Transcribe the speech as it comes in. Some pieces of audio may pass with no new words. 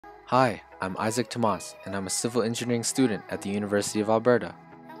Hi, I'm Isaac Tomas, and I'm a civil engineering student at the University of Alberta.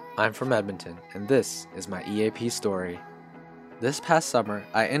 I'm from Edmonton, and this is my EAP story. This past summer,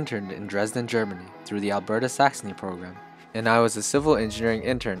 I interned in Dresden, Germany through the Alberta-Saxony program, and I was a civil engineering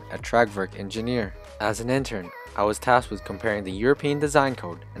intern at Tragwerk Engineer. As an intern, I was tasked with comparing the European Design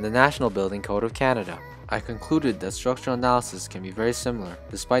Code and the National Building Code of Canada. I concluded that structural analysis can be very similar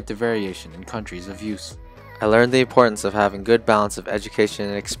despite the variation in countries of use. I learned the importance of having good balance of education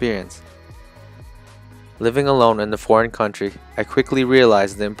and experience. Living alone in a foreign country, I quickly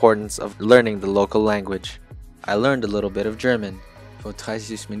realized the importance of learning the local language. I learned a little bit of German. Vor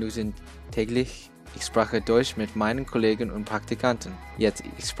 30 Minuten täglich. Ich spreche Deutsch mit meinen Kollegen und Praktikanten. Jetzt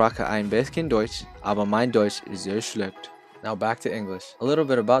ich spreche ein bisschen Deutsch, aber mein Deutsch ist sehr schlecht. Now back to English. A little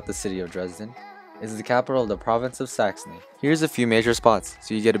bit about the city of Dresden. It is the capital of the province of Saxony. Here's a few major spots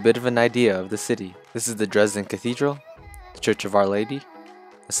so you get a bit of an idea of the city. This is the Dresden Cathedral, the Church of Our Lady,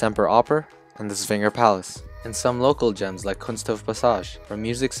 the Semper Oper, and the Zwinger Palace, and some local gems like Kunsthof Passage, where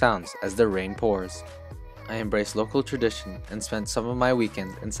music sounds as the rain pours. I embraced local tradition and spent some of my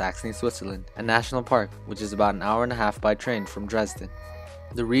weekends in Saxony, Switzerland, a national park which is about an hour and a half by train from Dresden.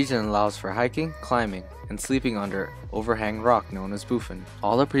 The region allows for hiking, climbing, and sleeping under overhang rock known as Buffen.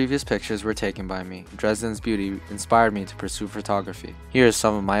 All the previous pictures were taken by me. Dresden's beauty inspired me to pursue photography. Here is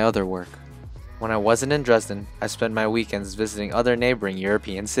some of my other work. When I wasn't in Dresden, I spent my weekends visiting other neighboring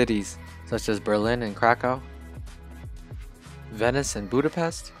European cities, such as Berlin and Krakow, Venice and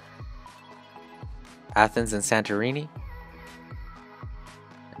Budapest, Athens and Santorini,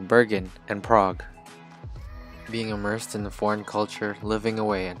 and Bergen and Prague. Being immersed in the foreign culture, living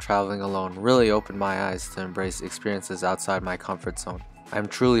away, and traveling alone really opened my eyes to embrace experiences outside my comfort zone. I am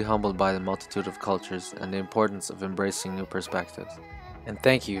truly humbled by the multitude of cultures and the importance of embracing new perspectives. And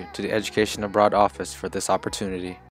thank you to the Education Abroad Office for this opportunity.